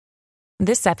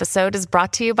This episode is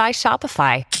brought to you by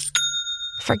Shopify.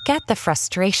 Forget the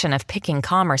frustration of picking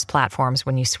commerce platforms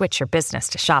when you switch your business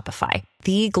to Shopify,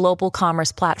 the global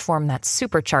commerce platform that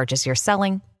supercharges your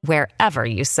selling wherever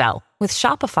you sell. With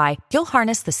Shopify, you'll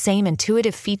harness the same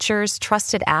intuitive features,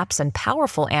 trusted apps, and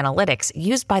powerful analytics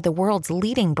used by the world's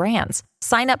leading brands.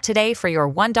 Sign up today for your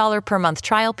 $1 per month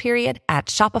trial period at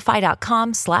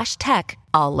shopify.com/tech,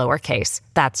 all lowercase.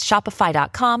 That's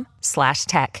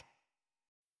shopify.com/tech.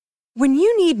 When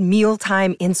you need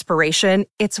mealtime inspiration,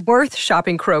 it's worth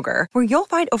shopping Kroger, where you'll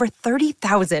find over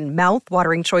 30,000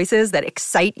 mouth-watering choices that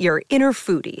excite your inner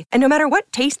foodie. And no matter what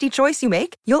tasty choice you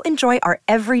make, you'll enjoy our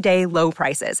everyday low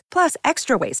prices, plus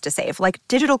extra ways to save, like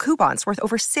digital coupons worth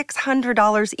over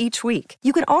 $600 each week.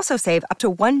 You can also save up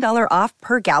to $1 off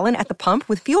per gallon at the pump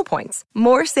with fuel points.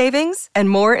 More savings and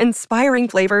more inspiring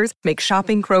flavors make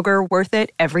shopping Kroger worth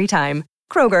it every time.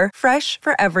 Kroger, fresh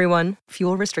for everyone.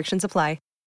 Fuel restrictions apply.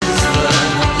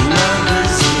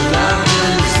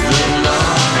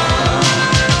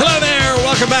 Hello there.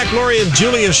 Welcome back. Lori and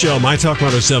Julia Show. My Talk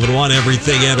 107.1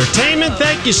 Everything Entertainment.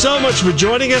 Thank you so much for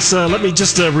joining us. Let me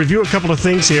just review a couple of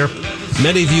things here.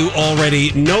 Many of you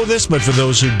already know this, but for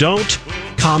those who don't,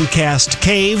 Comcast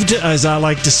caved, as I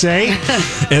like to say,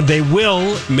 and they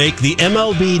will make the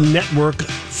MLB Network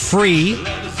free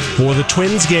for the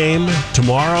Twins game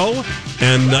tomorrow.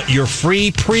 And your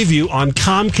free preview on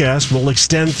Comcast will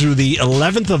extend through the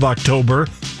 11th of October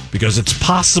because it's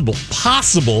possible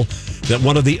that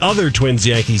one of the other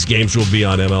Twins-Yankees games will be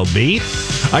on MLB.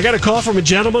 I got a call from a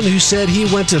gentleman who said he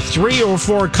went to 3 or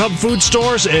 4 Cub food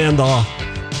stores and the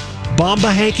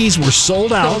Bomba hankies were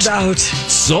sold out.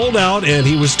 Sold out, and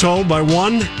he was told by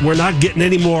one, we're not getting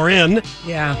any more in.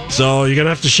 Yeah. So you're going to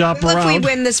have to shop around. If we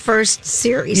win this first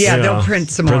series. Yeah, they'll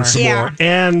print some more.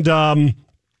 And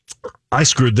I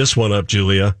screwed this one up,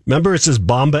 Julia. Remember, it says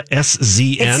Bomba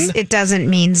SZN? It doesn't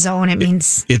mean zone. It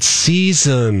means... It's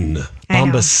season.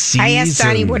 Bomba season. I asked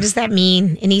Donnie, what does that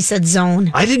mean? And he said zone.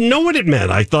 I didn't know what it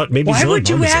meant. I thought maybe Why zone. would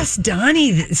you ask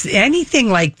Donnie anything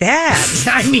like that?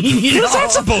 I mean, what's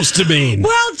that supposed to mean?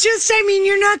 Well,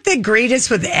 you're not the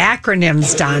greatest with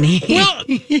acronyms, Donnie. Well...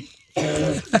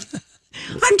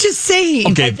 I'm just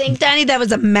saying. Okay. I think, Donnie, that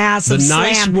was a massive The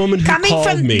nice slam. woman who Coming called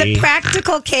from me, the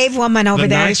practical cave woman over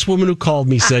there. The nice woman who called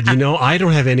me said, I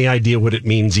don't have any idea what it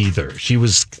means either. She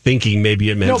was thinking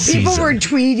maybe it meant season. People were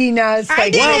tweeting us.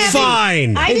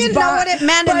 Fine. I didn't know what it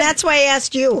meant, and that's why I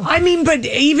asked you. I mean, but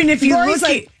even if you look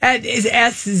at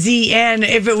SZN,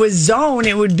 if it was zone,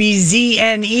 it would be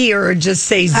ZNE or just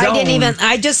say zone.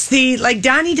 I just see, like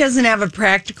Donnie doesn't have a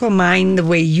practical mind the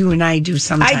way you and I do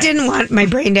sometimes. I didn't want my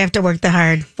brain to have to work that hard.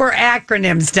 For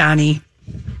acronyms, Donnie.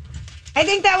 I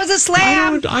think that was a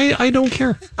slam. I don't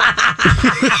care.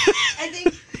 I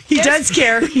think he does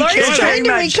care. He Lori's cares trying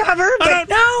very to much. recover,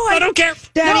 but I don't care.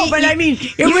 Donnie, no, but I mean,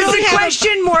 it was a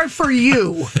question more for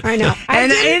you. I know.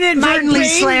 And inadvertently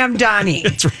slammed Donnie.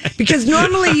 That's right. Because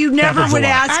normally you never would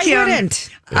ask him. I wouldn't.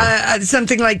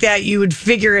 Something like that, you would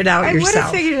figure it out yourself. I would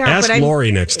have figured it out. Ask but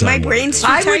Lori next time. My brain's too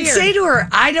tired. I would say to her,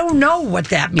 I don't know what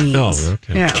that means. Oh,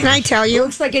 okay. Yeah. Can I tell It you?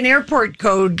 looks like an airport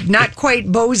code, not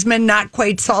quite Bozeman, not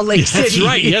quite Salt Lake City. That's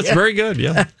right. Yes, very good.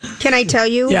 Yeah. Can I tell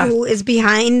you who is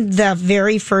behind the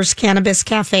very first cannabis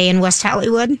cafe in West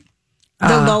Hollywood?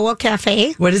 The Lowell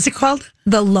Cafe. What is it called?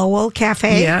 The Lowell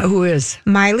Cafe. Yeah, who is?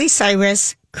 Miley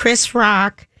Cyrus, Chris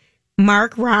Rock,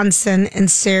 Mark Ronson, and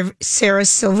Sarah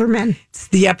Silverman. It's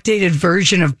the updated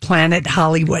version of Planet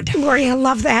Hollywood. Lori, I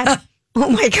love that. Oh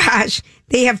my gosh.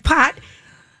 They have pot,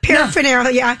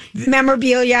 paraphernalia,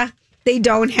 memorabilia. They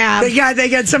don't have. They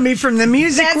got somebody from the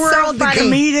music world, the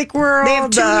comedic world. They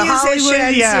have 2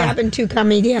 musicians and 2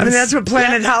 comedians. I mean, that's what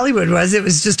Planet Hollywood was. It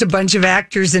was just a bunch of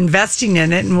actors investing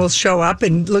in it, and we'll show up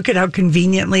and look at how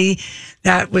conveniently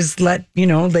that was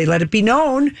they let it be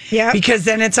known. Yeah. Because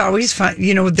then it's always fun.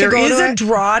 There is a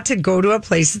draw to go to a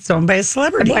place that's owned by a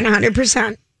celebrity.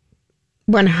 100%.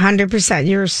 100%.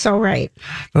 You're so right.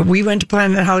 But we went to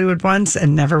Planet Hollywood once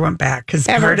and never went back because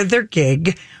part of their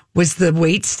gig was the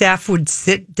wait staff would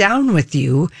sit down with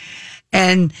you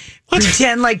and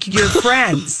pretend like you're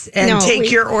friends and take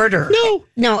your order. No.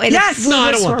 Yes. No,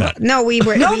 I don't want that. No, we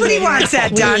were. Nobody wants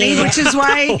that, Donnie, which is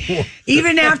why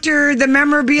even after the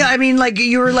memorabilia, I mean, like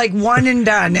you were like one and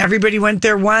done. Everybody went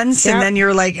there once and then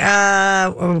you're like,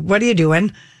 what are you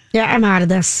doing? Yeah, I'm out of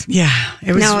this. Yeah.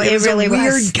 It was really a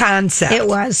weird was. concept. It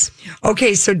was.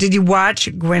 Okay, so did you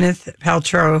watch Gwyneth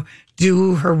Paltrow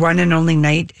do her one and only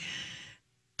night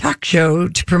talk show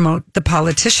to promote The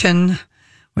Politician,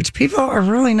 which people are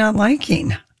really not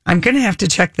liking? I'm going to have to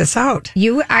check this out.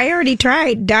 I already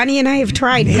tried. Donnie and I have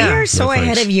tried. Yeah. We are so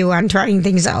ahead of you on trying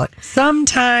things out.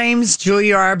 Sometimes,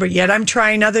 Julia, are, but yet I'm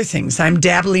trying other things. I'm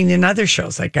dabbling in other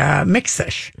shows like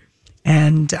Mix-ish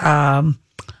and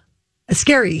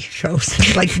scary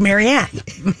shows like Marianne.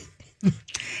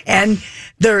 And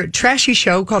the trashy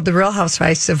show called The Real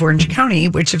Housewives of Orange County,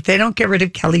 which if they don't get rid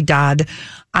of Kelly Dodd,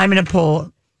 I'm going to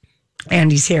pull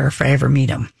Andy's hair if I ever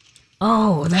meet him.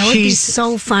 Oh, that would be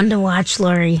so fun to watch,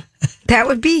 Lori. That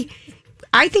would be.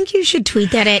 I think you should tweet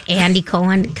that at Andy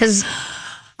Cohen because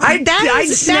I'd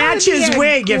snatch his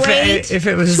wig if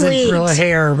it was real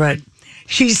hair, but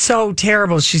she's so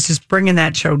terrible. She's just bringing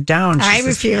that show down. I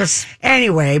refuse.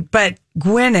 Anyway, but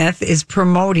Gwyneth is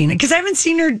promoting it because I haven't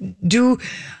seen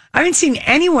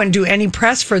anyone do any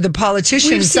press for the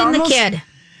politician. We've seen the kid.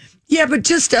 Yeah, but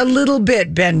just a little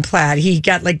bit, Ben Platt. He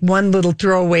got like one little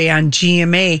throwaway on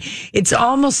GMA. It's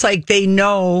almost like they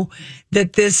know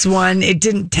that this one, it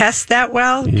didn't test that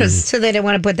well. So they didn't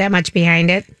want to put that much behind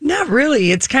it? Not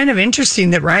really. It's kind of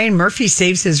interesting that Ryan Murphy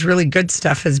Saves His Really Good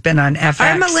Stuff has been on FX.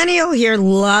 Our millennial here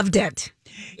loved it.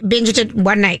 Binged it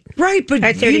one night. Right, but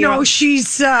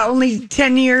she's only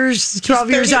 10 years, 12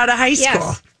 years out of high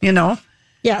school,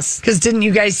 Yes. Because didn't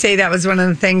you guys say that was one of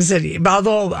the things that,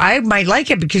 although I might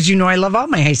like it because I love all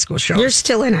my high school shows. You're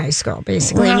still in high school,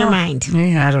 basically, in your mind.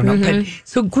 Yeah, I don't know. But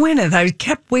so Gwyneth, I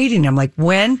kept waiting. I'm like,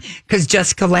 when? Because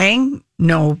Jessica Lange,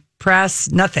 no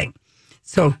press, nothing.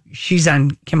 So she's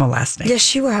on Kimmel last night. Yes,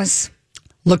 she was.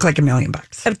 Looked like $1 million.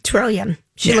 $1 trillion.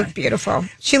 She looked beautiful.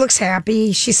 She looks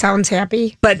happy. She sounds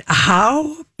happy. But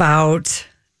how about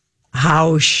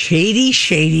how shady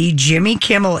Jimmy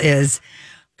Kimmel is?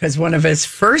 Because one of his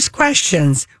first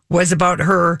questions was about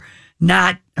her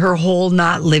whole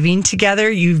not living together.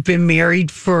 You've been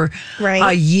married for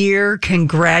a year.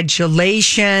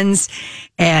 Congratulations.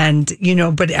 And,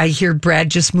 but I hear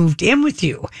Brad just moved in with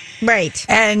you. Right.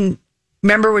 And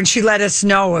remember when she let us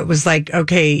know, it was like,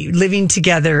 okay, living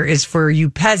together is for you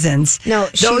peasants. No,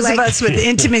 those of us with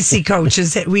intimacy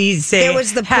coaches, we say it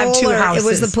was the have two houses. It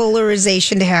was the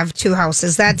polarization to have two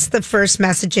houses. That's the first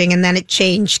messaging. And then it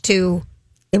changed to...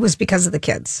 It was because of the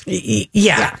kids.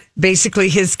 Yeah. Basically,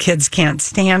 his kids can't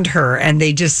stand her, and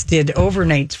they just did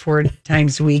overnights 4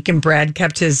 times a week, and Brad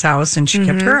kept his house, and she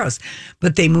kept her house.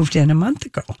 But they moved in a month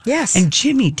ago. Yes. And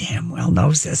Jimmy damn well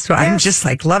knows this, so I'm just,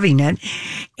 loving it.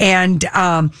 And,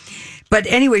 but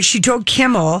anyway, she told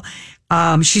Kimmel,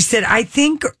 she said, I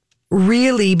think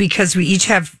really because we each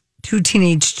have 2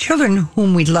 teenage children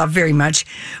whom we love very much,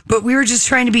 but we were just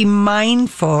trying to be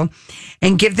mindful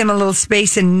and give them a little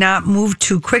space and not move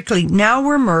too quickly. Now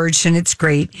we're merged and it's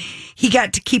great. He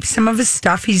got to keep some of his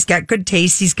stuff. He's got good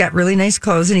taste. He's got really nice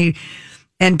clothes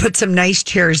and put some nice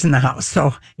chairs in the house.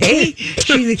 So,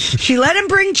 she let him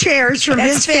bring chairs from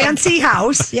his fancy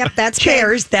house. Yep, that's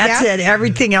chairs. big. That's it.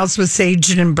 Everything else was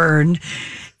saged and burned.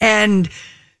 And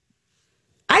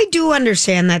I do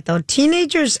understand that though.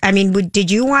 Teenagers,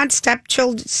 did you want step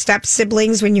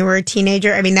siblings when you were a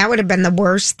teenager? I mean, that would have been the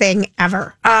worst thing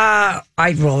ever. I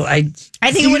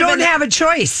think you don't have a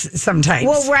choice sometimes.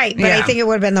 Well, right. But I think it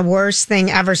would have been the worst thing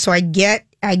ever. So I get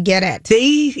it.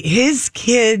 His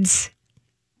kids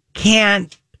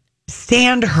can't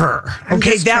stand her.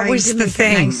 Okay. That was the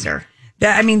thing.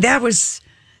 That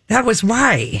was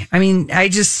why.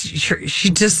 She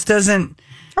just doesn't.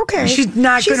 Okay. She's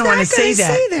not going to want to say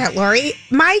that. Lori.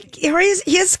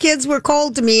 His kids were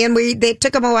cold to me, and they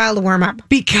took them a while to warm up.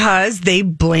 Because they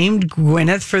blamed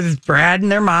Gwyneth for Brad and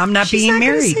their mom not being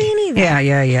married. She's not going to say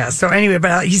anything. Yeah. So anyway,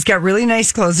 but he's got really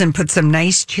nice clothes and put some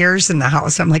nice chairs in the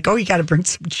house. I'm like, you got to bring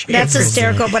some chairs. That's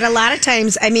hysterical. But a lot of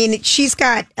times, she's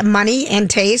got money and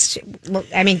taste.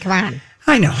 Come on.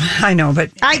 I know,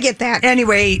 but I get that.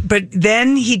 Anyway, but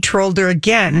then he trolled her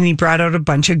again and he brought out a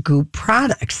bunch of Goop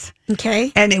products.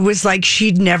 Okay. And it was like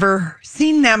she'd never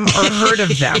seen them or heard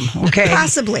of them. Okay.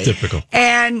 Possibly. Typical.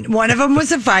 And one of them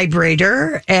was a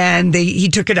vibrator and he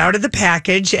took it out of the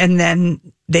package and then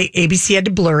ABC had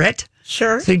to blur it.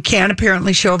 Sure. So you can't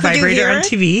apparently show a vibrator on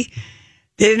TV.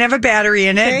 They didn't have a battery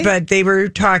in it, but they were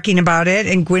talking about it.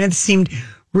 And Gwyneth seemed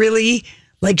really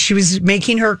like she was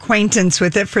making her acquaintance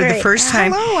with it for the first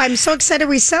time. Hello, I'm so excited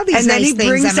we sell these and nice then he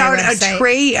brings out website. a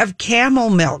tray of camel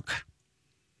milk.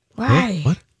 Why?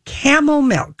 What? Camel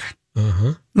milk.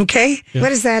 Uh-huh. Okay. Yeah. What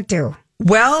does that do?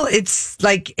 Well, it's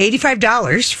like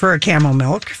 $85 for a camel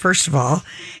milk, first of all.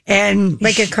 And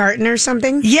like a carton or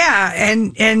something? Yeah.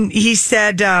 And he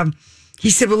said, well,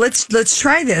 let's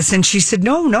try this. And she said,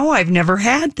 no, I've never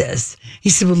had this.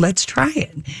 He said, well, let's try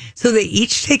it. So they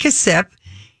each take a sip.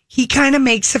 He kind of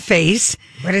makes a face.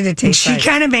 What did it taste like? She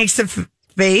kind of makes a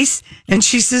face, and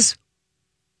she says,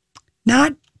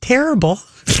 not terrible.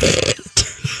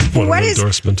 What is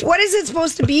endorsement. what is it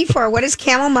supposed to be for? What is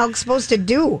camel milk supposed to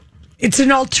do? It's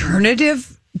an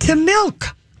alternative to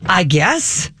milk, I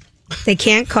guess. They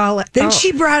can't call it. Then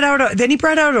he brought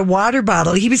out a water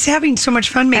bottle. He was having so much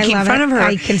fun making fun of her.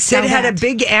 I can sell that had a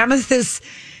big amethyst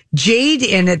jade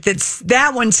in it.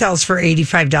 That one sells for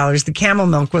 $85. The camel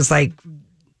milk was like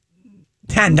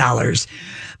 $10.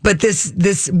 But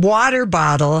this water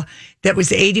bottle that was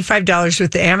 $85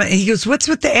 with the amethyst. He goes, "What's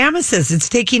with the amethyst? It's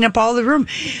taking up all the room."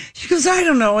 She goes, "I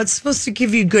don't know. It's supposed to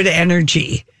give you good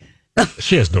energy."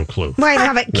 She has no clue. Right,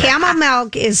 have it. Camel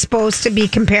milk is supposed to be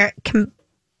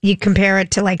you compare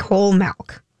it to like whole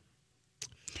milk.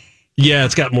 Yeah,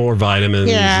 it's got more vitamins.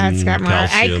 Yeah, it's got more.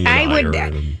 Calcium I would.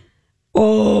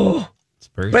 It's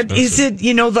very But expensive. is it,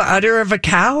 the udder of a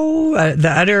cow, the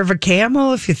udder of a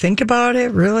camel, if you think about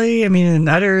it, really? I mean, an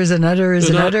udder is an udder is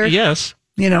an udder. Yes.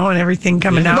 And everything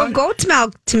coming out. Well, goat's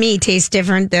milk to me tastes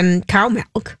different than cow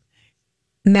milk.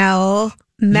 You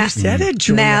said it,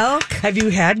 Julia. Milk. Have you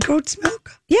had goat's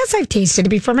milk? Yes, I've tasted it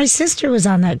before. My sister was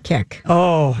on that kick.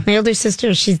 Oh. My older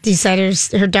sister, she decided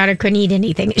her daughter couldn't eat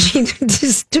anything. She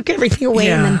just took everything away.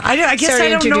 Yeah. And then I guess started I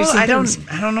don't know. introducing things.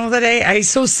 I don't know that I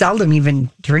so seldom even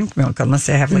drink milk unless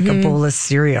I have like a bowl of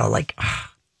cereal. Like,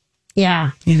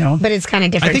 Yeah. But it's kind of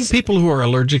I different. think people who are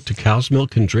allergic to cow's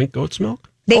milk can drink goat's milk.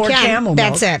 They or can. camel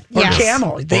That's milk. it. Or Yes.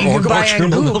 camel. That you Or can buy on camel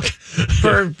Google milk.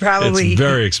 for probably. It's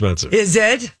very expensive. Is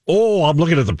it? Oh, I'm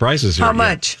looking at the prices here. How again.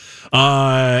 much?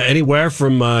 Anywhere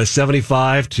from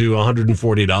 $75 to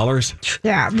 $140.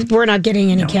 Yeah, we're not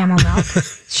getting any camel milk.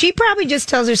 She probably just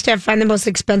tells her staff, find the most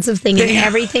expensive thing in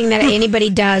everything that anybody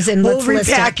does and We'll let's list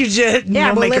it. repackage it and Yeah,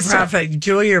 we'll we'll make a list it. profit.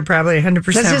 Julia, you're probably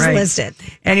 100% Let's just right. list it.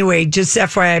 Anyway, just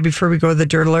FYI, before we go to the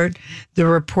Dirt Alert, the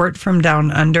report from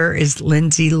Down Under is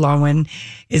Lindsay Lohan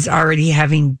is already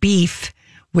having beef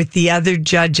with the other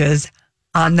judges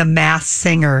on The Masked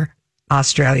Singer,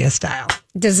 Australia style.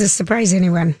 Does this surprise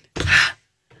anyone?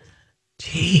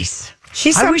 Jeez.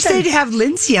 She's I wish something. they'd have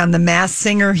Lindsay on The Masked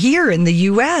Singer here in the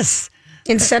U.S.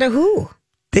 Instead of who?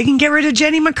 They can get rid of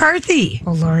Jenny McCarthy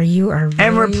Oh, Laura, you are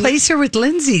and really, replace her with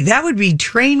Lindsay. That would be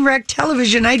train wreck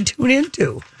television I'd tune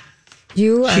into.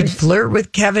 you are. She'd flirt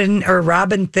with Kevin or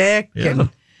Robin Thicke. Yeah. And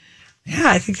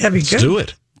I think that'd be good. Do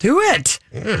it. Do it.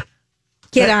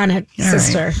 Get on it, All right.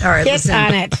 sister. All right, Get listen.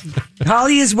 on it.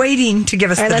 Holly is waiting to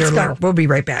give us All the right, Dirt let's Alert. go. We'll be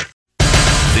right back.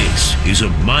 This is a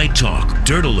My Talk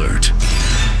Dirt Alert.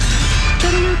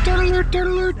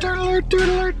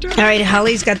 All right,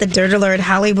 Holly's got the Dirt Alert.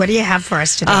 Holly, what do you have for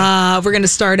us today? We're going to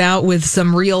start out with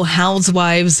some Real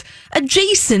Housewives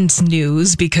adjacent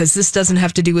news because this doesn't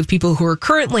have to do with people who are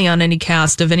currently on any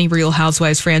cast of any Real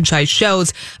Housewives franchise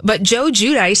shows. But Joe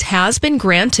Giudice has been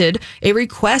granted a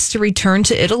request to return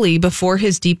to Italy before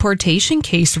his deportation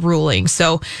case ruling.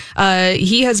 So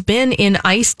he has been in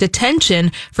ICE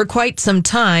detention for quite some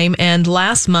time. And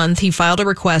last month, he filed a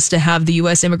request to have the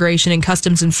U.S. Immigration and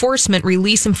Customs Enforcement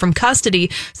release him from custody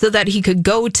so that he could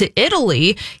go to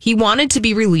Italy. He wanted to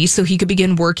be released so he could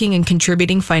begin working and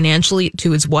contributing financially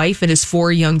to his wife and his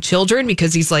 4 young children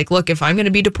because he's like, look, if I'm going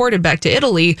to be deported back to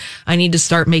Italy, I need to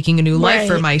start making a new life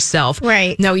for myself.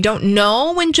 Right. Now, we don't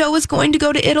know when Joe is going to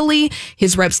go to Italy.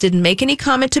 His reps didn't make any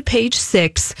comment to Page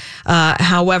 6.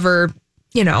 However,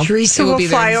 Teresa it will be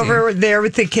fly there soon. over there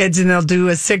with the kids and they'll do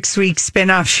a 6-week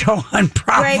spin-off show on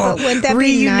Bravo. right, but wouldn't that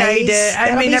Reunited. be nice?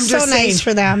 That'll be I'm so just saying. nice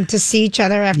for them to see each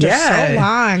other after Yeah. so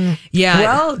long. Yeah.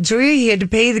 Well, Julia, he had to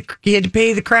pay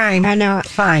the crime. I know.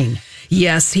 Fine.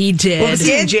 Yes, he did. Well, was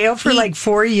he in jail for like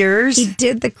 4 years? He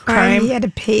did the crime. He had to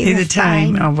pay the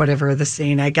time. fine. Oh, whatever the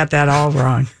saying. I got that all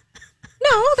wrong. No,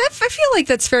 I feel like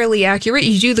that's fairly accurate.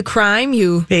 You do the crime,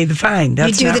 you Pay the fine.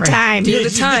 That's You do not the right. time. do the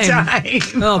time.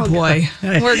 Oh, boy.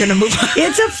 We're going to move on.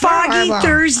 It's a foggy Horrible.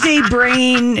 Thursday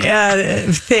brain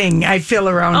thing I feel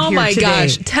around Oh here my today.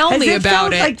 gosh. Tell Has me it about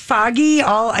felt it. like foggy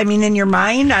in your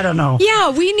mind? I don't know.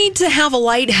 Yeah, we need to have a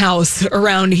lighthouse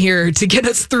around here to get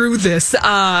us through this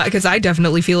because I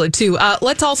definitely feel it too.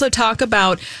 Let's also talk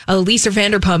about Lisa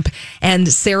Vanderpump and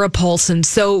Sarah Paulson.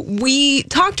 So we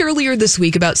talked earlier this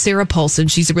week about Sarah Paulson.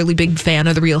 She's a really big fan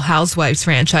of the Real Housewives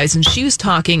franchise, and she was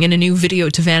talking in a new video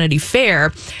to Vanity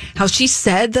Fair how she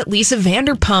said that Lisa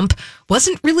Vanderpump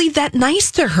wasn't really that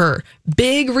nice to her.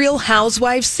 Big Real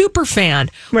Housewives super fan.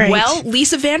 Right. Well,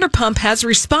 Lisa Vanderpump has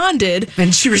responded.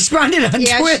 And she responded on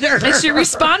Twitter. And she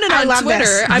responded I on love Twitter.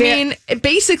 this. I mean,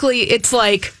 basically, it's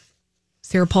like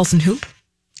Sarah Paulson. Who?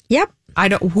 Yep. I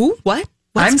don't. Who? What?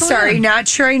 What's I'm going sorry, on? not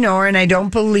sure I know her, and I don't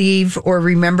believe or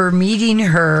remember meeting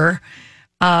her.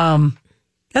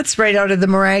 That's right out of the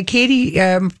Mariah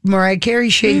Carey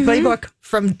Shady Playbook.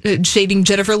 from shading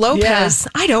Jennifer Lopez.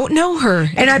 I don't know her.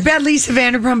 And I bet Lisa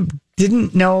Vanderpump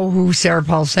didn't know who Sarah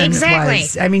Paulson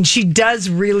was. I mean, she does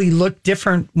really look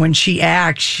different when she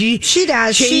acts. She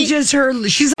does. Changes her.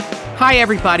 She's. Hi,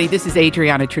 everybody. This is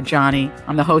Adriana Trajani.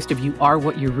 I'm the host of You Are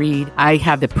What You Read. I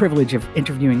have the privilege of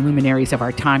interviewing luminaries of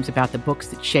our times about the books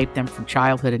that shaped them from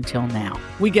childhood until now.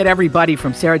 We get everybody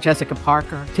from Sarah Jessica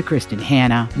Parker to Kristen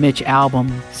Hanna, Mitch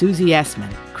Albom, Susie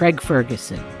Essman, Craig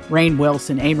Ferguson, Rainn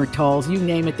Wilson, Amor Tolls, you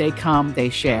name it, they come, they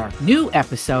share. New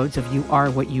episodes of You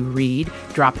Are What You Read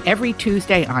drop every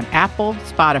Tuesday on Apple,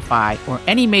 Spotify, or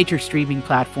any major streaming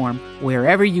platform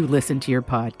wherever you listen to your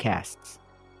podcasts.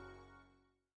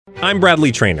 I'm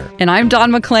Bradley Trainer. And I'm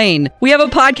Don McClain. We have a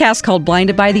podcast called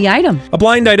Blinded by the Item. A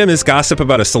blind item is gossip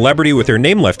about a celebrity with their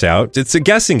name left out. It's a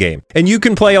guessing game, and you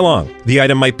can play along. The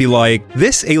item might be like,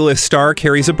 this A-list star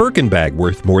carries a Birkin bag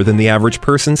worth more than the average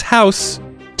person's house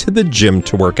to the gym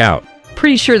to work out.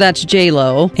 Pretty sure that's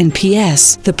J-Lo. And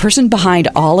P.S. the person behind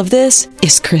all of this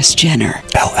is Kris Jenner,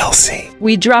 LLC.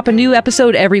 We drop a new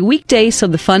episode every weekday so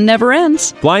the fun never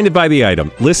ends. Blinded by the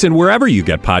Item. Listen wherever you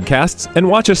get podcasts and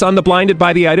watch us on the Blinded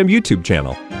by the Item YouTube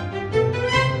channel.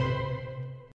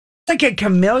 Like a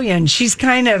chameleon. She's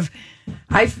kind of...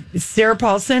 Sarah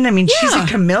Paulson, I mean, she's a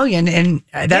chameleon, and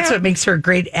that's what makes her a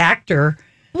great actor.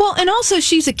 Well, and also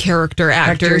she's a character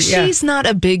actor. She's not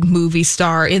a big movie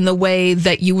star in the way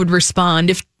that you would respond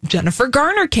if Jennifer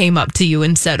Garner came up to you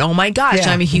and said, oh my gosh,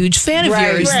 I'm a huge fan of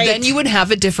yours. Right. Then you would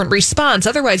have a different response.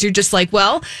 Otherwise, you're just like,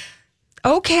 well,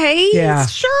 okay,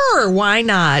 sure, why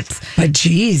not? But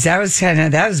geez, that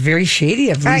was very shady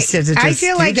of Lisa to just I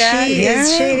feel like that. She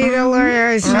is shady to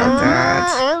Laura.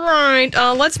 All right,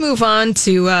 let's move on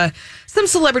to... some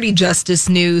celebrity justice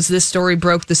news. This story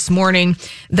broke this morning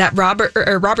that Robert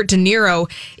De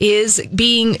Niro is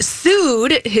being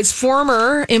sued. His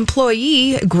former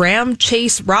employee, Graham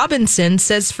Chase Robinson,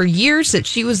 says for years that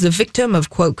she was the victim of,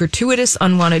 quote, gratuitous,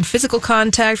 unwanted physical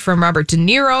contact from Robert De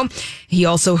Niro. He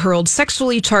also hurled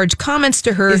sexually charged comments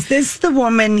to her. Is this the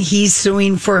woman he's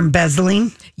suing for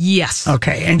embezzling? Yes.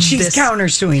 Okay, and she's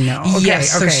countersuing now. Okay,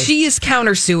 yes, so she is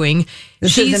countersuing.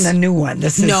 This isn't a new one.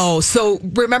 No. So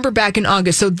remember back in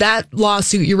August. So that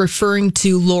lawsuit you're referring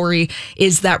to, Lori,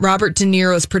 is that Robert De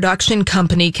Niro's production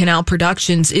company, Canal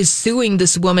Productions, is suing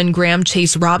this woman, Graham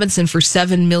Chase Robinson, for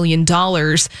 $7 million,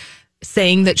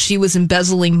 saying that she was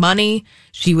embezzling money.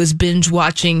 She was binge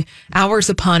watching hours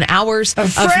upon hours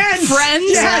of Friends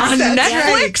on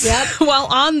Netflix while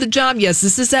on the job. Yes,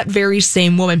 this is that very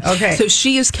same woman. Okay. So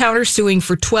she is countersuing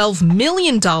for $12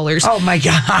 million. Oh my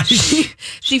gosh.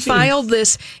 She filed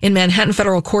this in Manhattan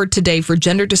Federal Court today for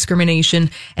gender discrimination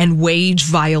and wage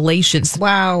violations.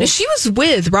 Wow. Now, she was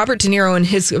with Robert De Niro and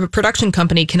his production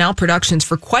company, Canal Productions,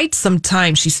 for quite some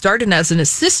time. She started as an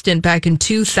assistant back in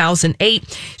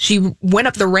 2008. She went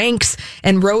up the ranks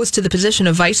and rose to the position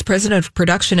of vice president of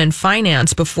production and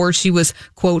finance before she was,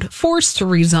 quote, forced to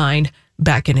resign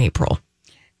back in April.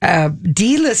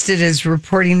 D-Listed is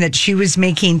reporting that she was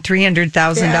making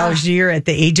 $300,000 a year at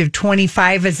the age of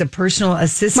 25 as a personal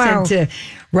assistant to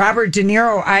Robert De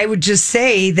Niro. I would just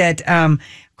say that, of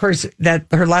course, that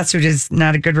her lawsuit is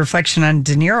not a good reflection on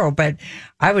De Niro, but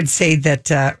I would say that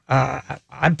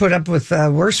I'd put up with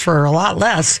worse for a lot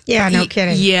less. Yeah, no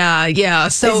kidding. Yeah.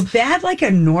 So is that like a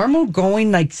normal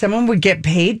going, like someone would get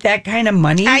paid that kind of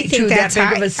money to that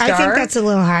big of a star? I think that's a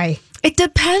little high. It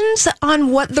depends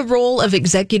on what the role of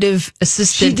executive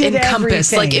assistant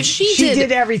encompassed. Like if she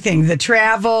did everything, the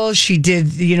travel, she did,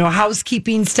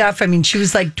 housekeeping stuff. I mean, she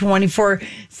was like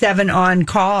 24/7 on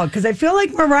call. Because I feel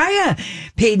like Mariah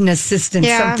paid an assistant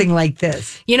something like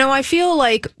this. I feel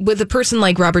like with a person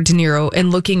like Robert De Niro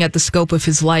and looking at the scope of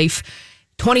his life,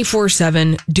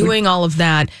 24/7, doing all of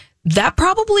that. That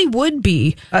probably would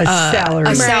be a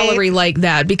salary like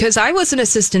that, because I was an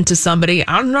assistant to somebody.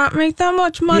 I'm not make that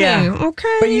much money. Yeah.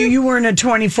 Okay. But you weren't a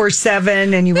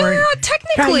 24/7 and you weren't.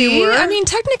 Technically.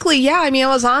 I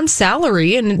was on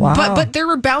salary but there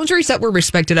were boundaries that were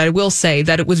respected. I will say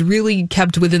that it was really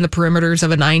kept within the perimeters of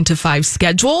a 9 to 5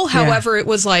 schedule. However, it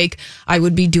was like I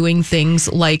would be doing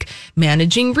things like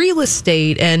managing real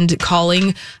estate and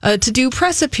calling to do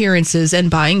press appearances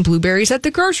and buying blueberries at the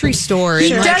grocery store. It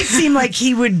does seem like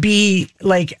he would be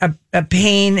like a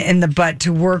pain in the butt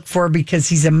to work for, because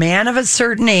he's a man of a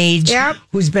certain age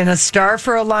who's been a star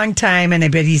for a long time, and I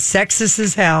bet he's sexist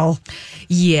as hell.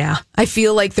 Yeah, I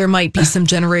feel like there might be some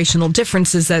generational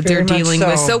differences that they're dealing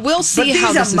with. So we'll see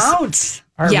how these amounts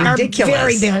are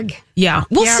ridiculous. Very big. Yeah,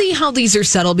 we'll see how these are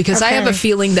settled because I have a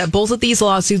feeling that both of these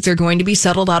lawsuits are going to be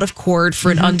settled out of court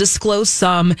for an undisclosed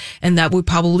sum, and that we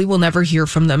probably will never hear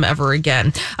from them ever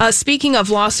again. Speaking of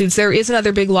lawsuits, there is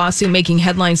another big lawsuit making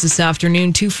headlines this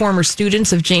afternoon. 2 former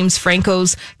students of James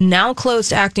Franco's now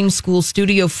closed acting school,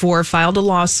 Studio 4, filed a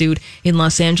lawsuit in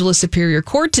Los Angeles Superior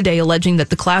Court today alleging that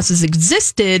the classes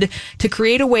existed to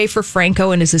create a way for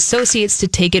Franco and his associates to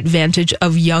take advantage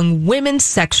of young women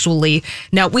sexually.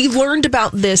 Now, we learned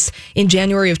about this in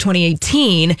January of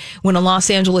 2018 when a Los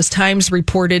Angeles Times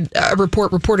report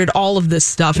reported all of this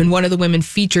stuff, and one of the women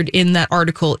featured in that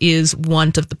article is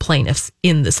one of the plaintiffs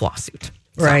in this lawsuit.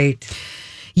 Right.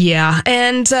 Yeah,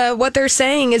 and what they're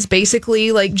saying is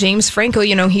basically like James Franco,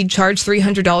 he charged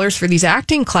 $300 for these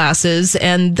acting classes,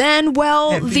 and then,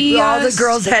 all the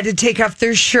girls had to take off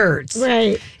their shirts.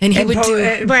 Right. And he would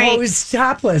pose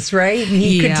topless, right? And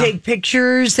he could take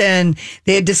pictures, and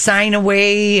they had to sign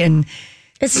away, and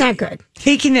it's not good.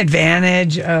 Taking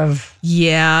advantage of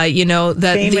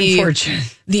that fame and fortune.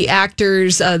 The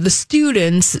actors, the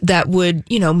students that would,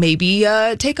 maybe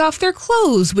take off their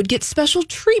clothes would get special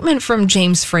treatment from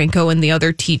James Franco and the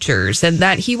other teachers, and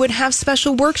that he would have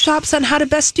special workshops on how to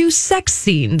best do sex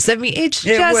scenes. I mean, it's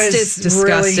disgusting.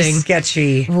 Really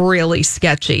sketchy. Really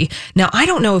sketchy. Now, I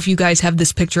don't know if you guys have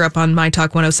this picture up on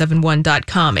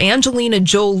mytalk1071.com. Angelina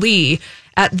Jolie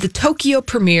at the Tokyo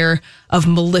premiere of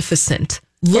Maleficent,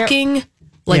 looking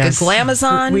like a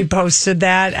glamazon. We posted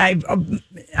that.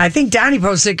 I think Donnie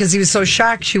posted it because he was so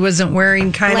shocked she wasn't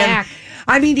wearing black.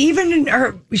 I mean, even in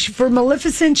for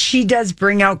Maleficent, she does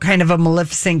bring out kind of a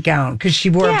Maleficent gown because she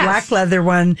wore a black leather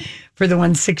one for the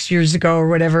one 6 years ago or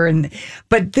whatever.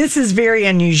 But this is very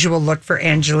unusual look for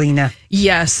Angelina.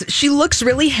 Yes, she looks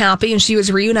really happy, and she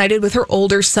was reunited with her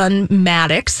older son,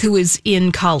 Maddox, who is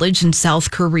in college in South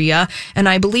Korea. And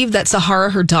I believe that Sahara,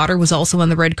 her daughter, was also on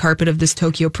the red carpet of this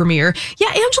Tokyo premiere. Yeah,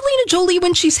 Angelina Jolie,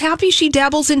 when she's happy, she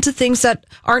dabbles into things that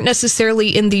aren't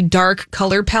necessarily in the dark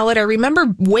color palette. I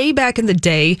remember way back in the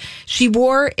day, she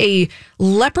wore a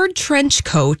leopard trench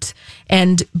coat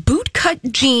and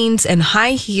bootcut jeans and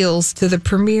high heels to the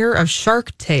premiere of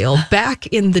Shark Tale back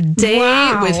in the day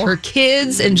with her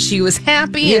kids, and she was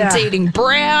happy and dating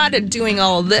Brad and doing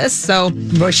all of this. So,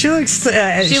 well, she looks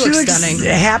stunning,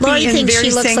 happy, Lori and thinks very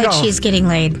she looks single. like she's getting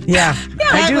laid. Yeah,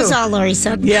 that was all Lori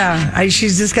said. Yeah,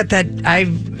 she's just got that.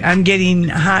 I'm getting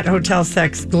hot hotel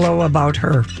sex glow about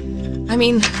her. I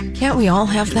mean, can't we all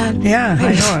have that? Yeah,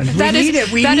 I know.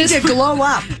 We need to glow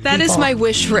up. That is my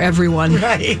wish for everyone.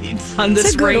 Right. On this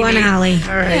it's a good one, Holly.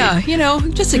 All right. Yeah,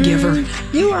 just a giver.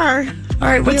 You are. All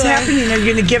right, what's happening? Are you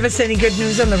going to give us any good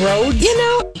news on the road?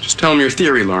 Just tell them your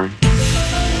theory, Lauren.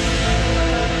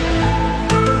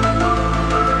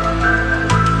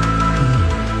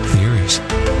 Theories.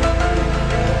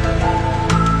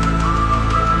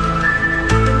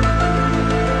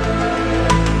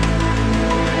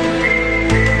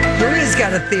 Julia's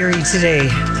got a theory today.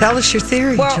 Tell us your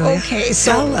theory, Well, Julia. okay,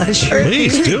 so Tell us your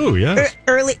Please do, yes.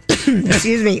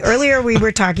 Earlier we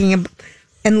were talking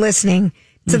and listening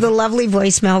to the lovely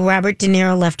voicemail Robert De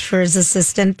Niro left for his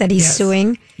assistant that he's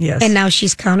suing. Yes. And now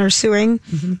she's countersuing.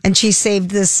 And she saved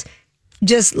this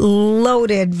just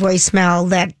loaded voicemail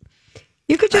that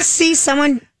you could just see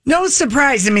someone. No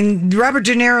surprise. I mean, Robert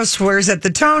De Niro swears at the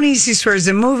Tonys. He swears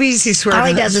in movies. He swears All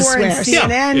he does is swore in swear.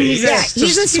 CNN.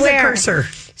 He's a swearer. cursor.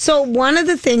 So one of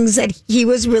the things that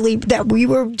that we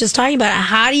were just talking about,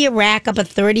 how do you rack up a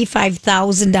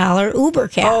 $35,000 Uber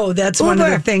cab? Oh, that's one of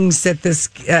the things that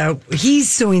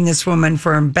he's suing this woman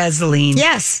for embezzling.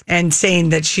 Yes. And saying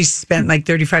that she spent like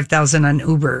 $35,000 on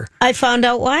Uber. I found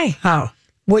out why. How?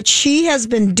 What she has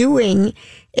been doing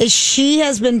is she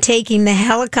has been taking the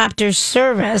helicopter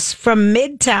service from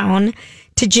Midtown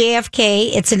to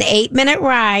JFK. It's an 8-minute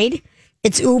ride.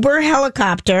 It's Uber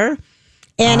helicopter.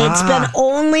 And it's been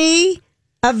only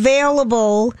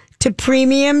available to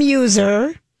premium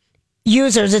users.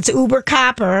 It's Uber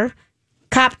Copter,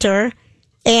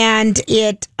 and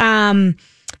it now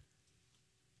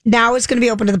it's going to be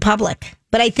open to the public.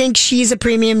 But I think she's a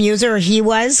premium user, or he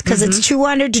was, because it's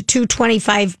 $200 to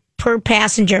 $225 per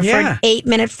passenger for an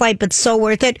 8-minute flight, but so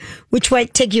worth it. Which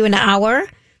might take you an hour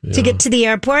to get to the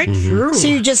airport. So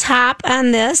you just hop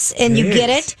on this and you get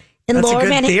it in Lower Manhattan.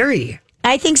 That's a good theory.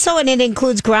 I think so, and it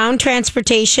includes ground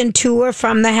transportation to or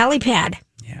from the helipad.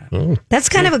 Yeah, that's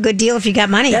kind of a good deal if you got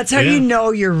money. That's how you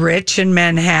know you're rich in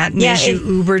Manhattan. Is you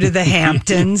Uber to the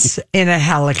Hamptons in a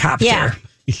helicopter. Yeah.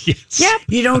 Yes. Yep.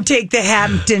 You don't take the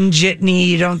Hampton Jitney.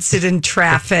 You don't sit in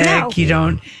traffic. No. You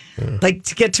don't. Like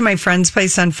to get to my friend's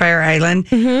place on Fire Island,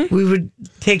 we would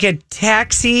take a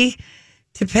taxi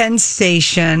to Penn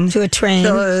Station. To a train.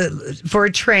 For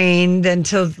a train, then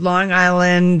to Long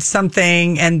Island,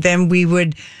 something. And then we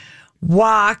would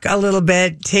walk a little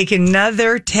bit, take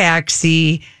another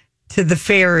taxi to the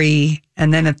ferry,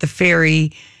 and then at the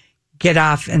ferry, get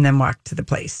off and then walk to the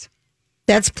place.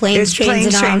 That's planes,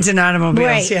 trains, and automobiles.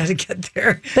 Right. Yeah, to get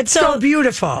there. But so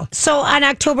beautiful. So on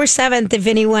October 7th, if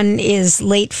anyone is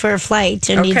late for a flight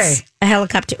and needs a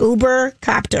helicopter, Uber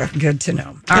copter. Good to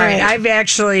know. All right. I've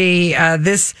actually,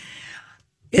 this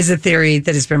is a theory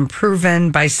that has been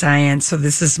proven by science. So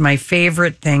this is my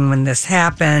favorite thing when this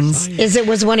happens.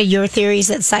 Was one of your theories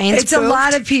that science It's proved? A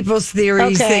lot of people's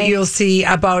theories that you'll see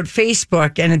about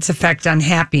Facebook and its effect on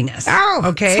happiness. Oh,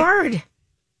 okay. It's hard.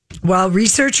 Well,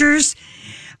 researchers,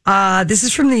 this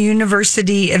is from the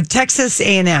University of Texas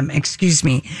A&M,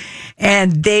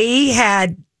 and they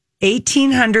had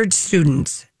 1,800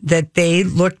 students that they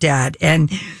looked at,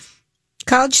 and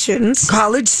college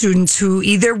students who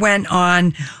either went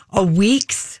on a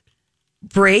week's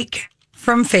break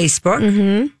from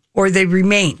Facebook or they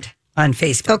remained on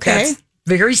Facebook. Okay. That's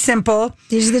very simple.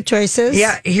 These are the choices.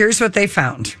 Yeah, here's what they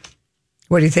found.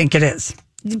 What do you think it is?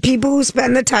 The people who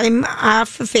spend the time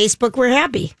off of Facebook were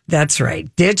happy. That's right.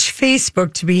 Ditch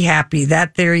Facebook to be happy.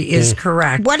 That theory is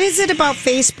correct. What is it about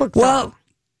Facebook, though? Well,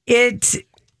 is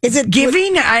it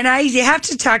giving, and I have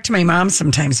to talk to my mom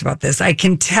sometimes about this. I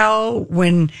can tell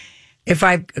if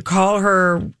I call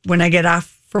her when I get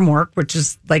off from work, which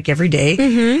is like every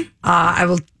day,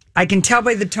 I can tell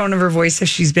by the tone of her voice if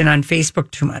she's been on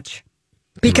Facebook too much.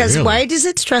 Because why does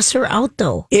it stress her out,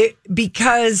 though?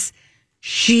 Because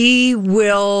she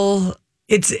will,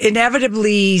 it's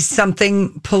inevitably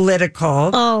something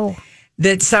political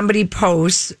that somebody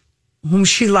posts whom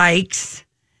she likes,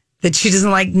 that she doesn't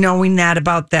like knowing that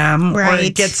about them, or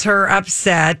it gets her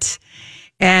upset.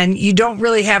 And you don't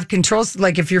really have control.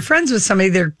 Like if you're friends with somebody,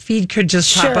 their feed could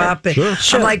just pop up. And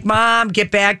I'm like, Mom, get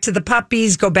back to the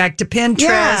puppies, go back to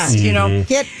Pinterest, you know.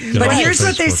 But here's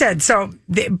what they said. So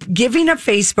giving up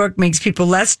Facebook makes people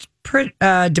less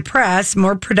depressed,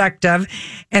 more productive,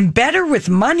 and better with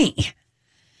money.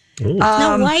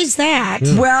 Now, why is that?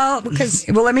 Well,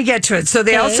 let me get to it. So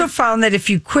they also found that if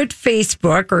you quit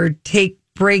Facebook or take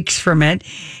breaks from it,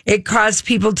 it caused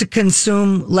people to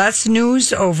consume less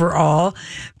news overall,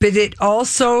 but it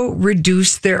also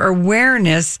reduced their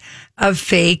awareness of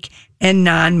fake and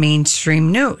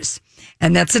non-mainstream news.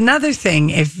 And that's another thing.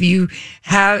 If you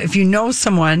know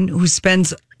someone who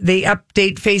they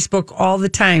update Facebook all the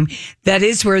time, that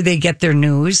is where they get their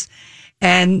news.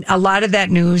 And a lot of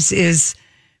that news is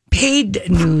paid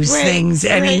news things.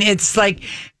 I mean, it's like,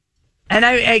 and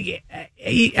I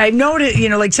noticed,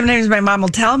 like sometimes my mom will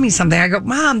tell me something. I go,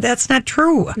 Mom, that's not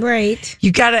true. Right.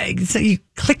 You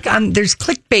click on, there's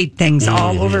clickbait things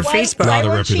all over Facebook. Not a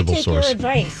reputable source. Your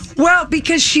advice? Well,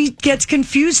 because she gets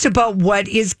confused about what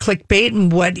is clickbait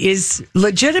and what is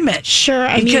legitimate. Sure.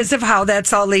 Because of how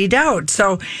that's all laid out.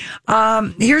 So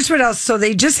here's what else. So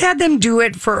they just had them do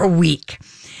it for a week.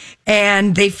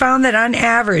 And they found that on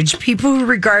average, people who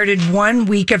regarded 1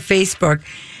 week of Facebook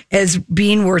as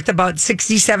being worth about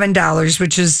 $67,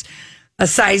 which is a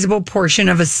sizable portion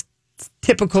of a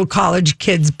typical college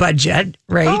kid's budget,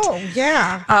 right? Oh,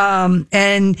 yeah.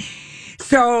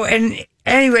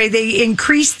 Anyway, they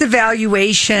increased the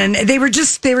valuation. They were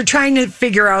trying to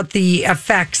figure out the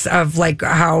effects of like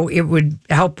how it would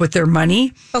help with their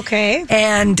money. Okay.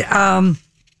 And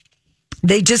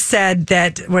they just said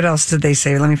that, what else did they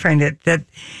say? Let me find it. That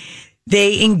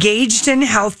they engaged in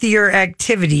healthier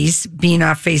activities being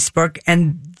off Facebook,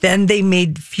 and then they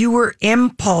made fewer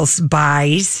impulse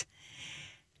buys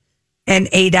and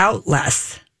ate out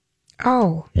less.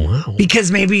 Oh. Wow.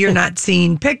 Because maybe you're not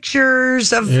seeing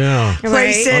pictures of places.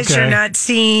 Right. Okay. You're not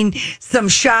seeing some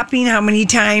shopping. How many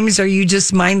times are you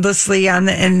just mindlessly and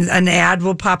an ad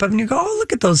will pop up and you go, oh,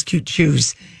 look at those cute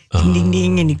shoes. Ding, ding,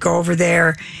 ding. And you go over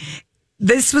there.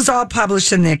 This was all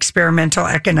published in the Experimental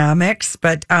Economics,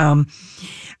 but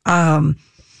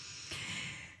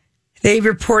they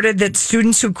reported that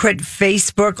students who quit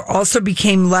Facebook also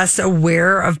became less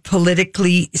aware of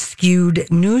politically skewed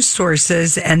news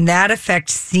sources, and that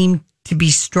effect seemed to be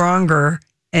stronger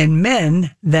in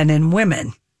men than in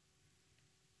women.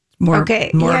 More of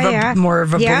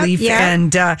a belief,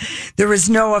 and there was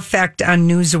no effect on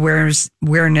news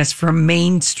awareness from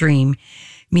mainstream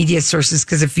media sources,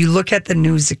 because if you look at the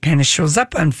news, it kind of shows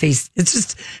up on Facebook. It's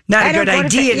just not a good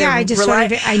idea. I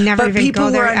never but even people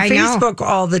go there. are on Facebook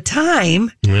all the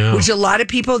time, which a lot of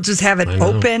people just have it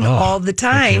open all the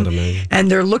time,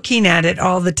 and they're looking at it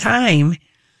all the time.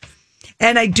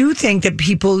 And I do think that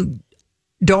people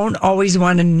don't always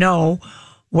want to know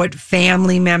what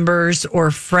family members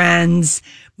or friends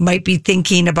might be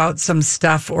thinking about some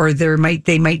stuff, or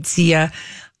they might see a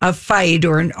fight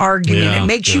or an argument. Yeah, it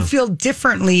makes you feel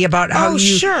differently about how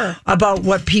about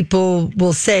what people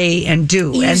will say and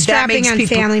do. And that makes on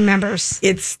people, family members.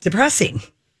 It's depressing.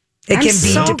 It I'm can be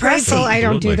so depressing. grateful I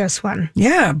don't do this one.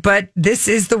 Yeah, but this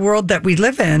is the world that we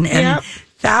live in, and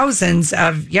thousands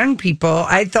of young people.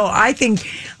 I think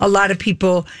a lot of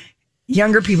people,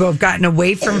 younger people, have gotten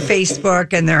away from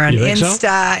Facebook, and they're on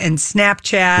Insta and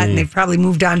Snapchat, and they've probably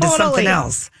moved on to something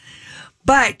else.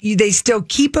 But they still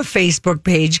keep a Facebook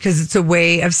page because it's a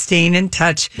way of staying in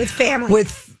touch with family,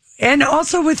 and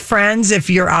also with friends. If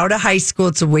you're out of high school,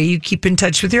 it's a way you keep in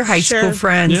touch with your high school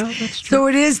friends. Yeah, that's true. So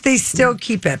it is. They still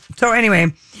keep it. So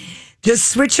anyway, just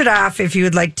switch it off if you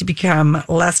would like to become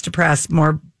less depressed,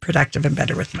 more productive, and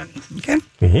better with money. Okay.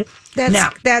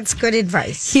 That's good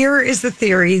advice. Here is the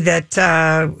theory that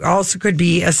also could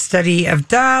be a study of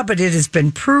but it has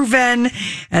been proven.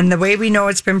 And the way we know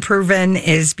it's been proven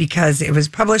is because it was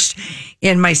published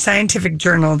in my scientific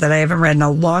journal that I haven't read in a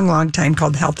long, long time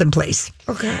called Health in Place.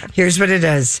 Okay. Here's what it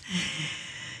is.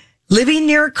 Living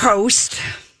near a coast.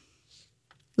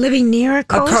 Living near a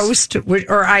coast?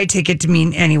 Or I take it to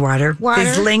mean any water.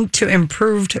 Is linked to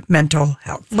improved mental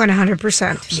health.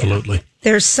 100%. Absolutely. Yeah.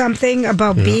 There's something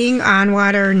about being on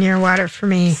water or near water for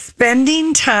me.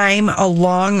 Spending time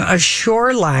along a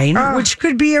shoreline, which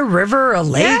could be a river, a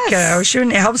lake, an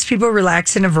ocean, it helps people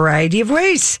relax in a variety of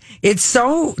ways. It's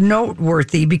so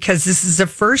noteworthy because this is the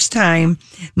first time.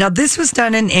 Now, this was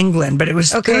done in England, but it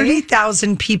was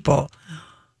 30,000 people.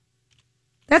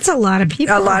 That's a lot of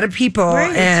people. A lot of people.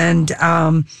 Right. And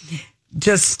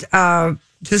just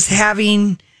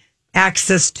having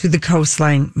access to the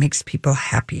coastline makes people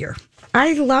happier.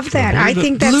 I love that. I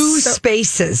think that's blue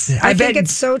spaces. I think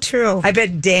it's so true. I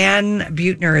bet Dan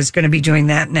Buettner is going to be doing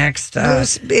that next.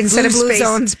 Instead of blue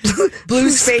zones, blue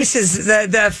spaces.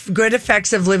 The good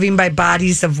effects of living by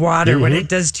bodies of water, what it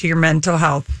does to your mental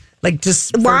health. Like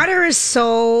water is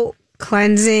so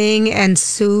cleansing and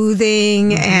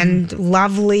soothing and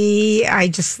lovely.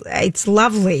 It's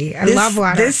lovely. I love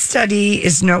water. This study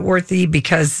is noteworthy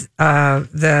because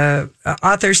the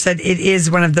author said it is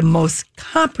one of the most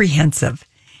comprehensive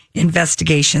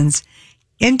investigations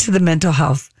into the mental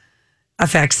health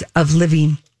effects of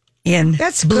living in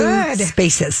blue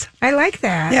spaces. I like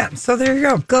that. Yeah, so there you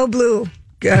go. Go blue.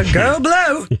 Go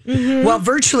blue. Well,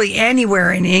 virtually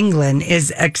anywhere in England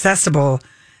is accessible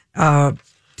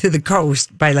to the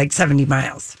coast by like 70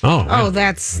 miles.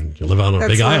 That's... You live on a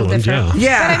big island, But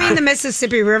I mean, the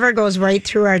Mississippi River goes right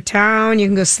through our town. You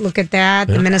can go look at that.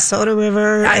 The Minnesota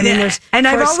River. And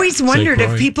I've always wondered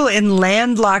if people in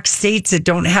landlocked states that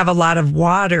don't have a lot of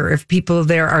water, if people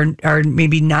there are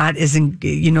maybe not as,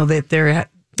 that they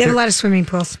have a lot of swimming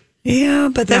pools. Yeah,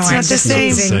 but that's not the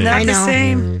same. Not the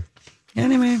same.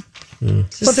 Anyway.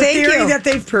 It's just a theory that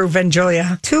they've proven,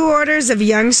 Julia. 2 orders of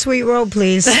Young Sweet Roll,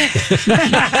 please. From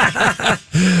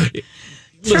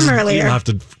earlier. You'll have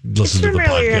to listen to the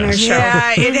podcast.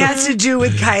 Yeah, it has to do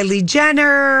with Kylie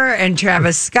Jenner and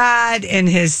Travis Scott and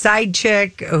his side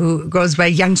chick who goes by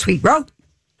Young Sweet Roll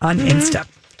on Insta.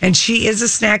 And she is a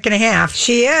snack and a half.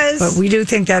 She is. But we do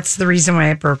think that's the reason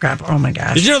why it broke up. Oh, my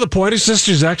gosh. Did you know the Pointer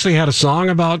Sisters actually had a song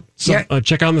about a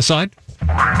chick on the side?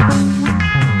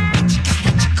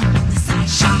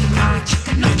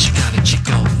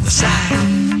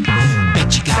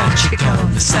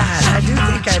 I do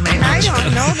think I may. I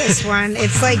don't know this one.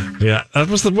 It's like... Yeah, that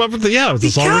was the song was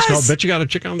called Bet You Got a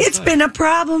Chick on the Side. It's been a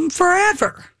problem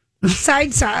forever.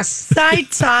 Side sauce.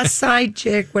 Side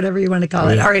chick, whatever you want to call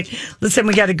it. All right, listen,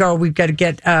 we got to go. We've got to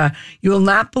get... you will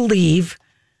not believe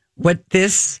what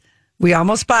we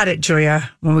almost bought it,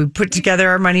 Julia, when we put together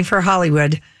our money for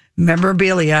Hollywood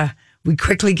memorabilia. We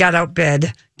quickly got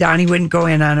outbid. Donnie wouldn't go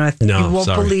in on it. No, you won't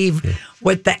believe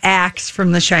what the axe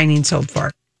from The Shining sold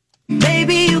for.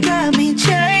 Baby, you got me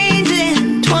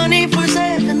changing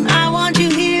 24/7. I want you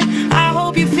here. I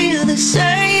hope you feel the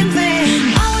same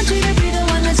thing. I want you to be the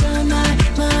one that's on my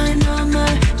mind, on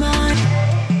my mind.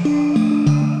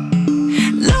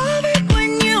 Love it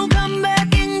when you come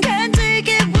back and can't take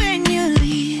it when you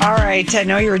leave. All right, I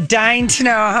know you're dying to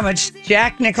know how much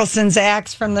Jack Nicholson's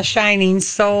axe from The Shining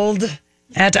sold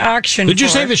at auction. Did you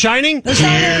say The Shining?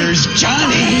 Here's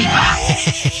Johnny.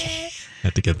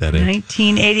 Had to get that in.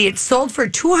 1980. It sold for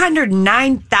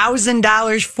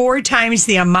 $209,000, 4 times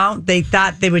the amount they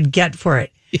thought they would get for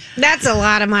it. That's a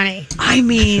lot of money. I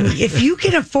mean, if you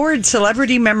can afford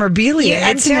celebrity memorabilia,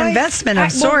 it's an investment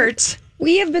of sorts.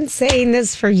 We have been saying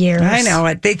this for years. I know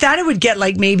it. They thought it would get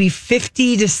like maybe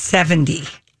 50 to 70.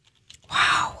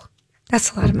 Wow.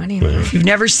 That's a lot of money. If you've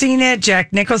never seen it,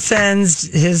 Jack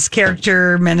Nicholson's his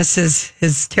character menaces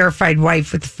his terrified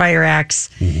wife with the fire axe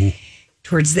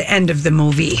towards the end of the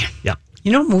movie. Yeah.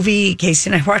 You know what movie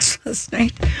Casey and I watched last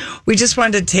night? We just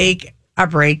wanted to take a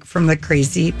break from the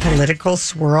crazy political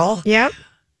swirl. Yep.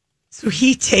 So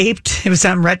he taped, it was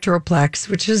on Retroplex,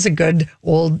 which is a good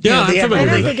old... Yeah, I don't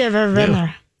think I've ever been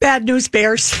there. Bad News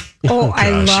Bears. Oh, I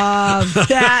love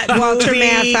that Walter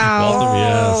movie.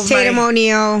 Matthau, Tatum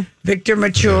O'Neill, Victor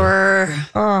Mature.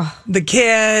 The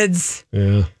kids.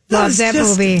 Yeah. Love that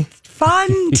movie.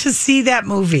 Fun to see that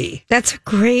movie. That's a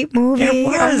great movie. It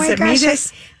was. Oh my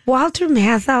gosh. Walter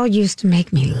Matthau used to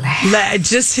make me laugh.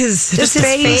 Just his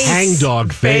face.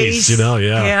 Hangdog face,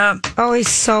 Yeah. Oh, he's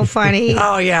so funny.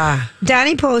 Oh, yeah.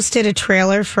 Donnie posted a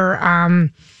trailer for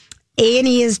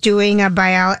A&E is doing a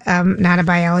biographic.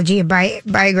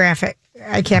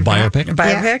 I can't Biopic?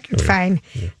 Biopic? Yeah, fine.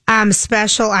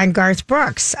 Special on Garth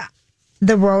Brooks,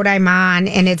 The Road I'm On,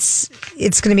 and it's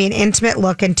going to be an intimate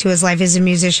look into his life as a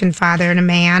musician, father, and a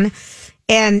man.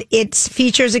 And it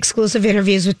features exclusive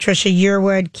interviews with Trisha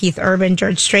Yearwood, Keith Urban,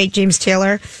 George Strait, James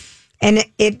Taylor. And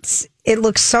it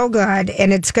looks so good.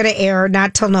 And it's going to air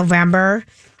not till November,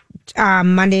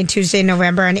 Monday and Tuesday,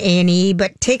 November on A&E.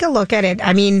 But take a look at it.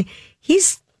 I mean,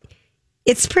 it's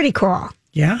pretty cool.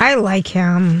 Yeah. I like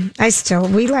him.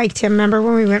 We liked him. Remember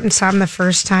when we went and saw him the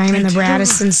first time in the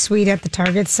Radisson Suite at the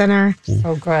Target Center?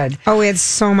 So good. Oh, we had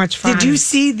so much fun. Did you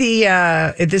see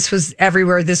this was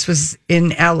everywhere. This was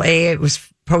in L.A. It was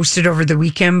posted over the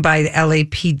weekend by the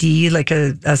LAPD, like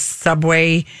a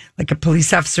subway, like a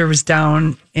police officer was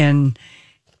down in...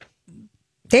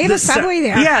 They have a subway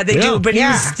there. Yeah, they do. But he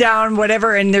was down,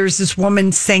 whatever, and there's this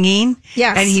woman singing.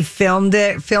 Yes. And he filmed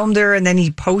her, and then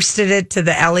he posted it to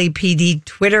the LAPD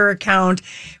Twitter account.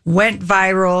 Went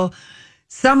viral.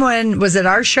 Someone, was it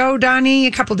our show, Donnie,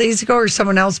 a couple days ago, or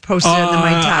someone else posted it in the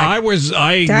My Talk? I was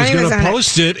going to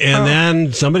post it, and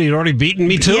then somebody had already beaten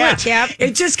me to it. Yeah.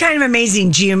 It's just kind of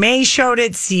amazing. GMA showed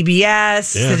it,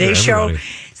 CBS, Today Show.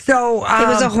 So it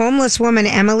was a homeless woman,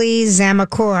 Emily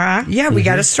Zamakura. Yeah, we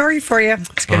got a story for you.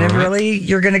 It's going to really,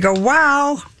 you're going to go,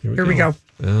 wow. Here we go.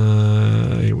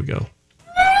 Here we go.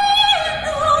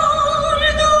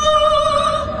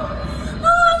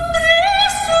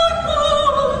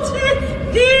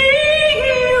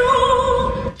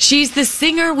 She's the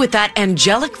singer with that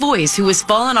angelic voice who has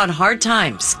fallen on hard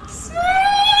times.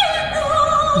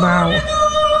 Wow.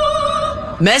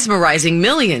 Mesmerizing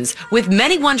millions, with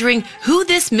many wondering who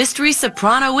this mystery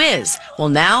soprano is. Well,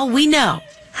 now we know.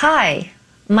 Hi,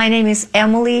 my name is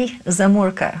Emily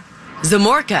Zamorka.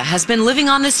 Zamorka has been living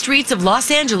on the streets of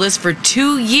Los Angeles for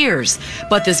 2 years,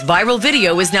 but this viral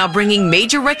video is now bringing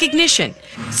major recognition.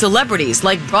 Celebrities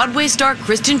like Broadway star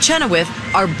Kristen Chenoweth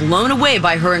are blown away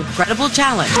by her incredible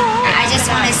talent. I just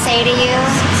want to say to you,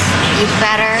 you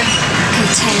better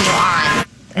continue on.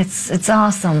 It's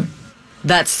awesome.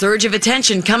 That surge of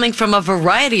attention coming from a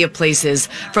variety of places,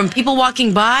 from people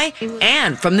walking by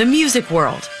and from the music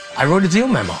world. I wrote a deal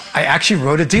memo. I actually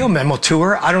wrote a deal memo to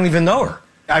her. I don't even know her.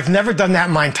 I've never done that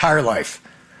in my entire life.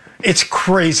 It's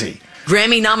crazy.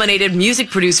 Grammy-nominated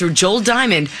music producer Joel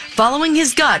Diamond, following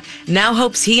his gut, now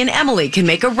hopes he and Emily can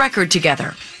make a record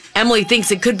together. Emily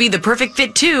thinks it could be the perfect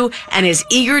fit too, and is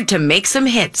eager to make some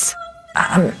hits.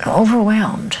 I'm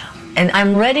overwhelmed, and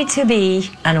I'm ready to be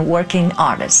a working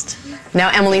artist. Now,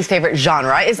 Emily's favorite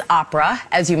genre is opera,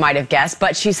 as you might have guessed,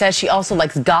 but she says she also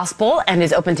likes gospel and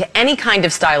is open to any kind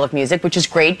of style of music, which is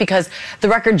great because the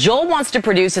record Joel wants to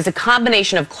produce is a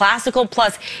combination of classical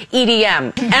plus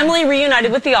EDM. Emily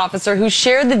reunited with the officer who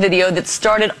shared the video that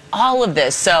started all of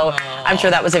this, so I'm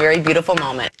sure that was a very beautiful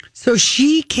moment. So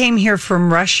she came here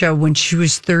from Russia when she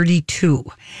was 32,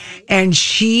 and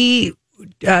she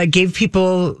gave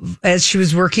people, as she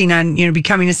was working on,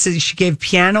 becoming a citizen, she gave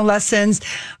piano lessons,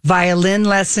 violin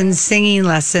lessons, singing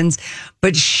lessons,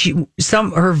 but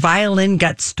her violin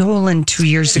got stolen 2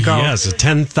 years ago. Yes, a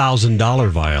 $10,000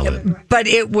 violin. But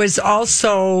it was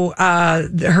also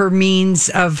her means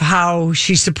of how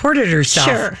she supported herself.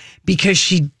 Sure. Because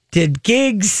she did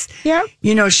gigs. Yeah.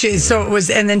 So it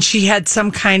was, and then she had some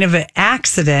kind of an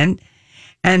accident,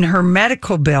 and her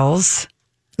medical bills.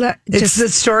 It's the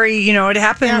story, it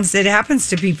happens. Yeah. It happens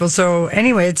to people. So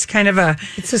anyway, it's kind of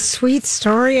it's a sweet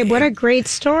story. What a great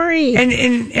story.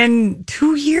 And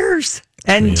 2 years.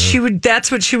 And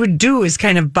that's what she would do, is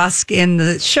kind of busk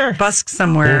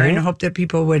somewhere and hope that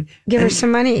people would give her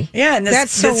some money. Yeah. And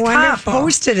that's so wonderful. Cop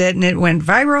posted it, and it went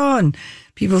viral, and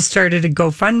people started a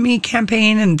GoFundMe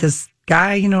campaign, and this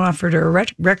guy, offered her a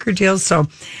record deal. So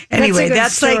anyway,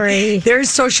 that's like, there's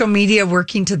social media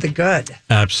working to the good.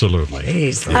 Absolutely.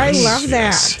 Jeez, I love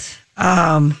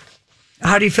that.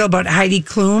 How do you feel about Heidi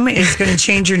Klum is going to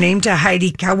change her name to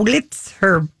Heidi Kaulitz,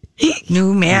 her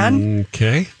new man?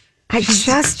 Okay.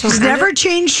 She's never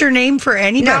changed her name for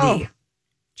anybody.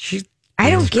 No. I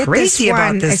don't get crazy this about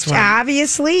one. this one.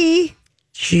 Obviously.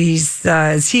 She's,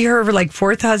 is he her like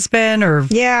fourth husband or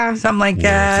something like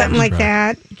that? Something like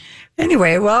that.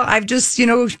 Anyway, well, I've just,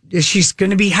 she's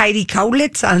going to be Heidi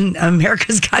Kaulitz on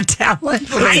America's Got Talent.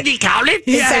 Heidi Kaulitz?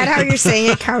 Is that how you're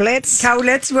saying it, Kaulitz?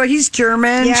 Kaulitz, well, he's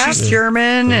German. Yeah. She's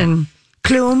German. And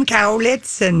Klum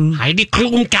Kaulitz. And Heidi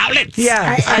Klum Kaulitz.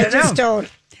 Yeah. I just don't.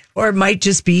 Or it might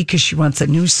just be because she wants a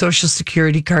new Social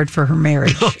Security card for her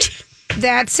marriage.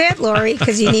 That's it, Lori,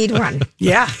 because you need one.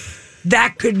 Yeah.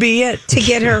 That could be it. To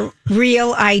get her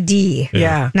real ID.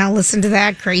 Yeah. Now listen to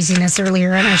that craziness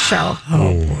earlier in our show.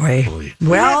 Oh, boy.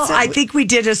 Well, I think we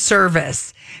did a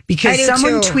service because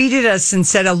someone tweeted us and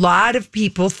said a lot of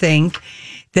people think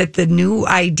that the new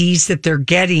IDs that they're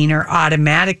getting are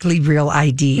automatically real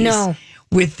IDs. No.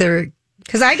 With their...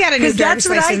 Because I got a new driver's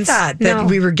license. That's what I thought, that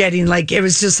we were getting. Like, it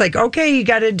was just like, okay, you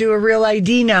got to do a real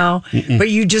ID now, but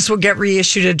you just will get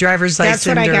reissued a driver's license.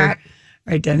 That's what I got.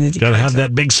 Identity. Got to have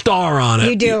that big star on it.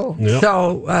 You do. Yep.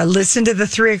 So listen to the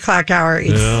 3 o'clock hour.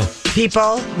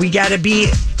 People, we got to be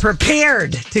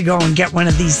prepared to go and get one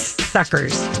of these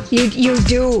suckers. You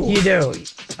do. You do.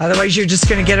 Otherwise, you're just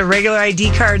going to get a regular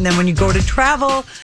ID card, and then when you go to travel,